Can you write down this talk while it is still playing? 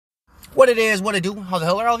What it is, what it do, how the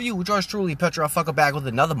hell are all of you? Yours truly, Petra, fucker, back with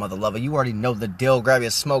another mother lover. You already know the deal. Grab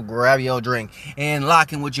your smoke, grab your drink, and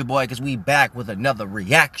lock in with your boy, because we back with another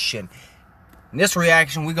reaction. In this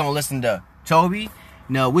reaction, we're going to listen to Toby.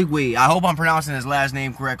 No, we. I hope I'm pronouncing his last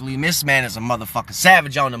name correctly. This man is a motherfucking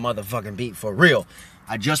savage on the motherfucking beat, for real.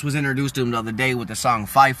 I just was introduced to him the other day with the song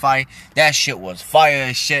Fi-Fi. That shit was fire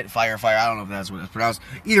as shit. Fire. I don't know if that's what it's pronounced.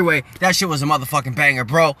 Either way, that shit was a motherfucking banger,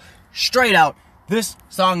 bro. Straight out. This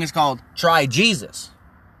song is called Try Jesus.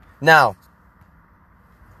 Now,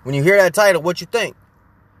 when you hear that title, what you think?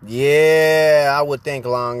 Yeah, I would think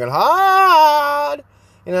long and hard.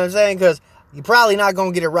 You know what I'm saying? Because you're probably not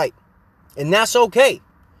going to get it right. And that's okay.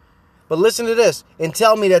 But listen to this and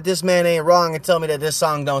tell me that this man ain't wrong, and tell me that this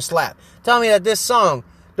song don't slap. Tell me that this song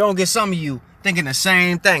don't get some of you thinking the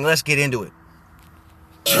same thing. Let's get into it.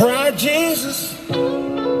 Try Jesus,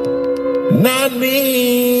 not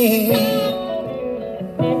me.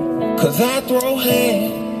 'Cause I throw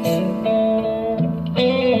hands.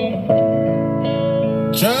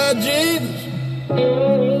 Try Jesus,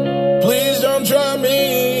 please don't try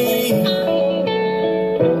me.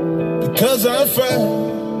 Because I'm fine.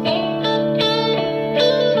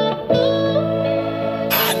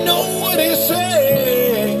 I know what he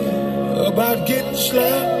said about getting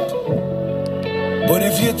slapped. But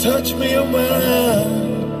if you touch me or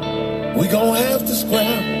mine, we gon' have to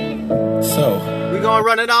scrap. So we gonna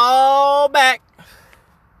run it all back.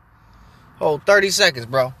 Hold 30 seconds,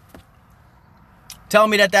 bro. Tell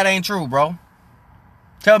me that ain't true, bro.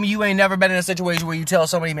 Tell me you ain't never been in a situation where you tell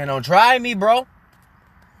somebody, man, don't try me, bro.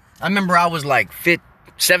 I remember I was like 15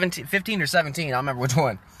 or 17. I don't remember which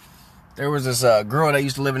one. There was this girl that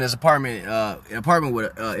used to live in this apartment,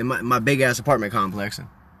 in my big ass apartment complex. And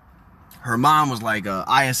her mom was like a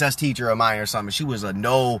ISS teacher of mine or something. She was a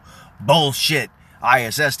no bullshit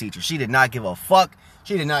ISS teacher. She did not give a fuck.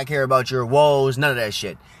 She did not care about your woes, none of that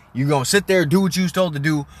shit. You gonna sit there, do what you was told to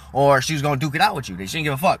do, or she was gonna duke it out with you. She didn't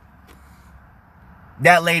give a fuck.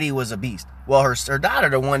 That lady was a beast. Well, her daughter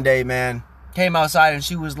the one day, man, came outside and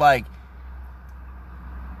she was like,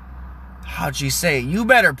 how'd she say it? You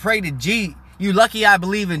better pray to G. You lucky I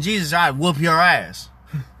believe in Jesus, or I'd whoop your ass.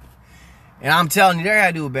 And I'm telling you, there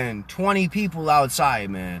had to have been 20 people outside,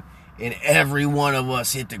 man. And every one of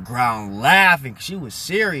us hit the ground laughing. She was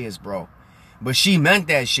serious, bro. But she meant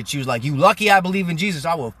that shit. She was like, you lucky I believe in Jesus.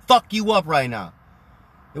 I will fuck you up right now.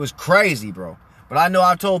 It was crazy, bro. But I know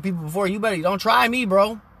I've told people before, you better don't try me,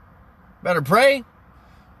 bro. Better pray.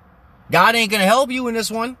 God ain't going to help you in this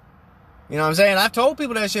one. You know what I'm saying? I've told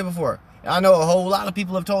people that shit before. And I know a whole lot of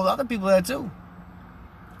people have told other people that too.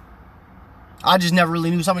 I just never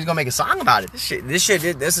really knew somebody's gonna make a song about it. This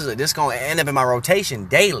is gonna end up in my rotation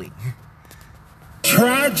daily.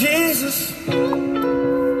 Try Jesus,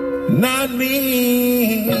 not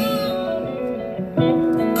me.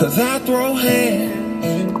 'Cause I throw hands.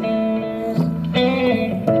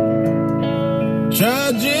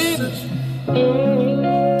 Try Jesus,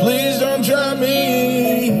 please don't try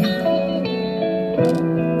me.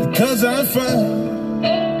 Because I'm fine.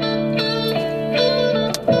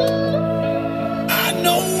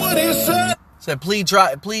 Said, please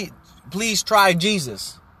try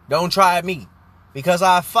Jesus. Don't try me. Because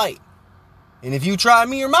I fight. And if you try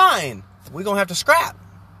me or mine, we're going to have to scrap.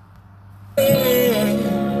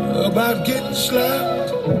 About getting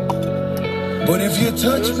slapped. But if you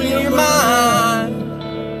touch me or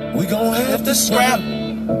mine, we're going to have to scrap.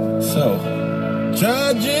 So,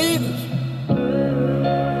 try Jesus.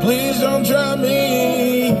 Please don't try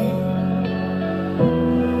me.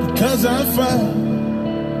 Because I'm fine.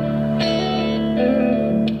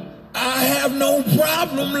 I have no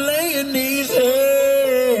problem laying these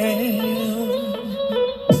hands.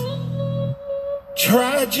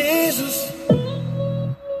 Try Jesus,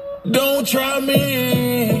 don't try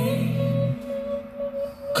me.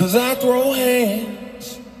 'Cause I throw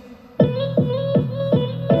hands.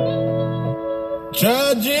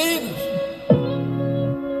 Try Jesus,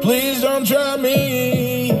 please don't try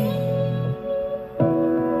me.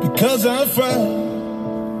 Because I'm fine.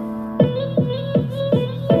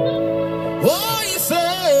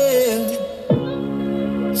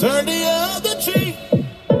 Turn the other cheek.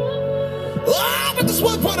 Oh, but this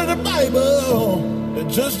one part of the Bible that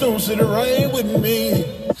just don't sit right with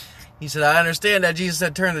me. He said, I understand that Jesus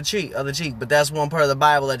said turn the other cheek, but that's one part of the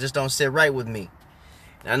Bible that just don't sit right with me.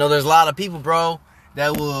 And I know there's a lot of people, bro,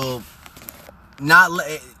 that will not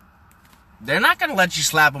they're not going to let you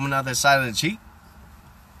slap them on the other side of the cheek.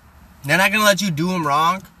 They're not going to let you do them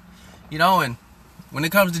wrong. You know, and when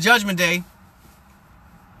it comes to Judgment Day,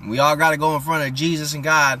 we all got to go in front of Jesus and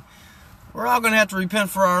God. We're all going to have to repent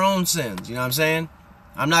for our own sins. You know what I'm saying?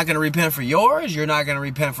 I'm not going to repent for yours. You're not going to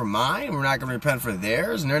repent for mine. We're not going to repent for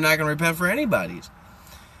theirs. And they're not going to repent for anybody's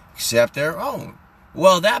except their own.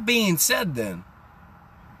 Well, that being said then,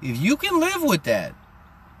 if you can live with that,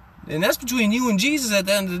 then that's between you and Jesus at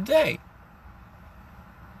the end of the day.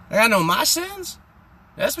 I know my sins.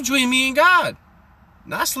 That's between me and God.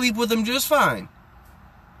 And I sleep with him just fine.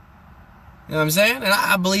 You know what I'm saying? And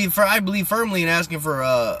I believe firmly in asking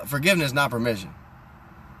for forgiveness, not permission.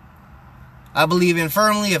 I believe in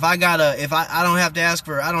firmly I don't have to ask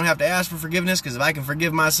for forgiveness, because if I can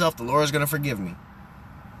forgive myself, the Lord is going to forgive me.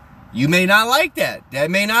 You may not like that.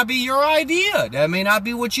 That may not be your idea. That may not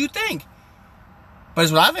be what you think. But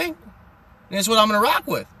it's what I think. And it's what I'm going to rock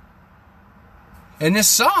with. And this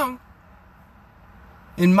song,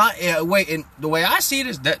 in the way I see it,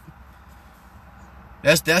 is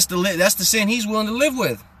that's the sin he's willing to live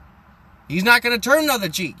with. He's not going to turn another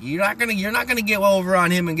cheek. You're not going to get over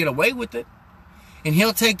on him and get away with it. And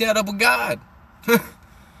he'll take that up with God.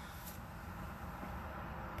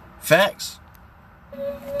 Facts.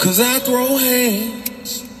 'Cause I throw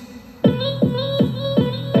hands.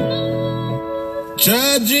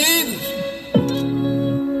 Try Jesus.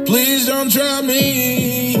 Please don't try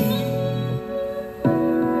me.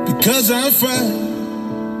 Because I'm fine.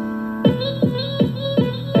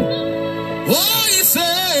 Oh, you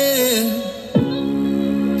said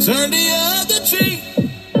turn the other cheek.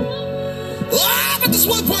 Oh, but there's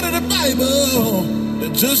one part of the Bible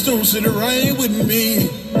that just don't sit right with me.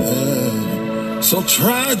 So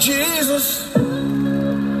try Jesus.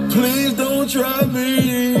 Please don't try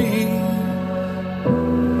me.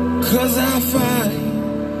 'Cause I find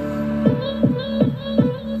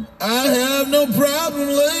I have no problem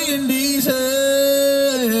laying these hands.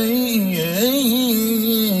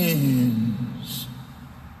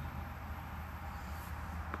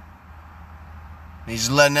 He's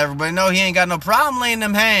just letting everybody know he ain't got no problem laying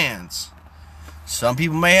them hands. Some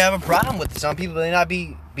people may have a problem with it. Some people may not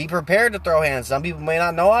be prepared to throw hands. Some people may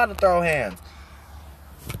not know how to throw hands.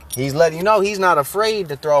 He's letting you know he's not afraid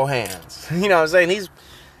to throw hands. You know what I'm saying?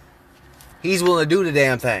 He's willing to do the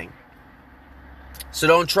damn thing. So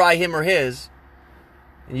don't try him or his,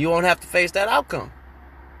 and you won't have to face that outcome.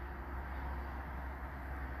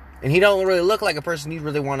 And he don't really look like a person you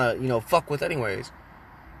really want to, fuck with anyways.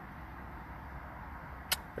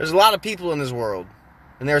 There's a lot of people in this world,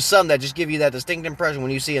 and there are some that just give you that distinct impression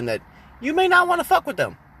when you see them that you may not want to fuck with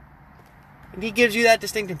them. And he gives you that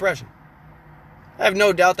distinct impression. I have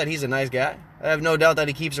no doubt that he's a nice guy. I have no doubt that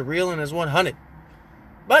he keeps it real and is 100.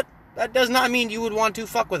 But that does not mean you would want to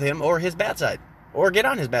fuck with him or his bad side. Or get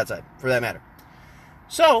on his bad side, for that matter.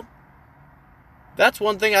 So, that's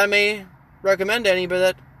one thing I may recommend to anybody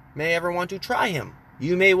that may ever want to try him.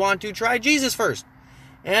 You may want to try Jesus first.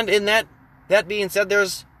 And in that being said,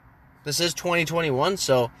 this is 2021,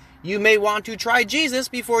 so you may want to try Jesus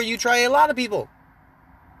before you try a lot of people.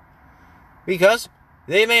 Because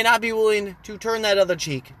they may not be willing to turn that other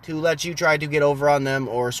cheek to let you try to get over on them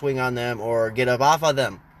or swing on them or get up off of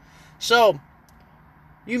them. So,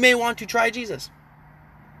 you may want to try Jesus.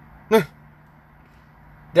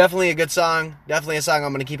 Definitely a good song. Definitely a song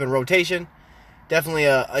I'm going to keep in rotation. Definitely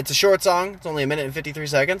it's a short song. It's only 1 minute and 53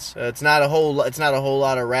 seconds. It's not a whole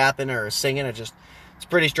lot of rapping or singing. It's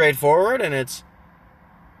pretty straightforward, and it's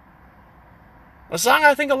a song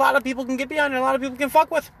I think a lot of people can get behind and a lot of people can fuck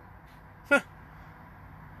with.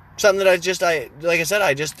 Something that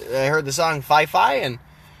I heard the song Fi-Fi, and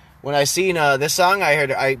when I seen this song,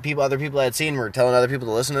 other people I had seen were telling other people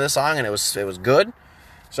to listen to this song, and it was good.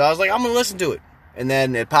 So I was like, I'm gonna listen to it. And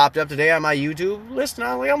then it popped up today on my YouTube list, and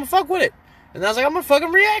I was like, I'm gonna fuck with it. And I was like, I'm gonna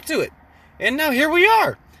fucking react to it. And now here we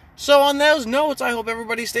are. So on those notes, I hope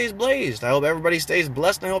everybody stays blazed. I hope everybody stays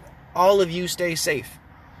blessed, and I hope all of you stay safe.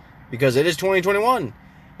 Because it is 2021,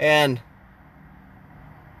 and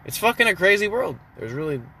it's fucking a crazy world. There's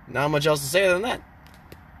really not much else to say other than that.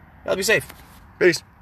 Y'all be safe. Peace.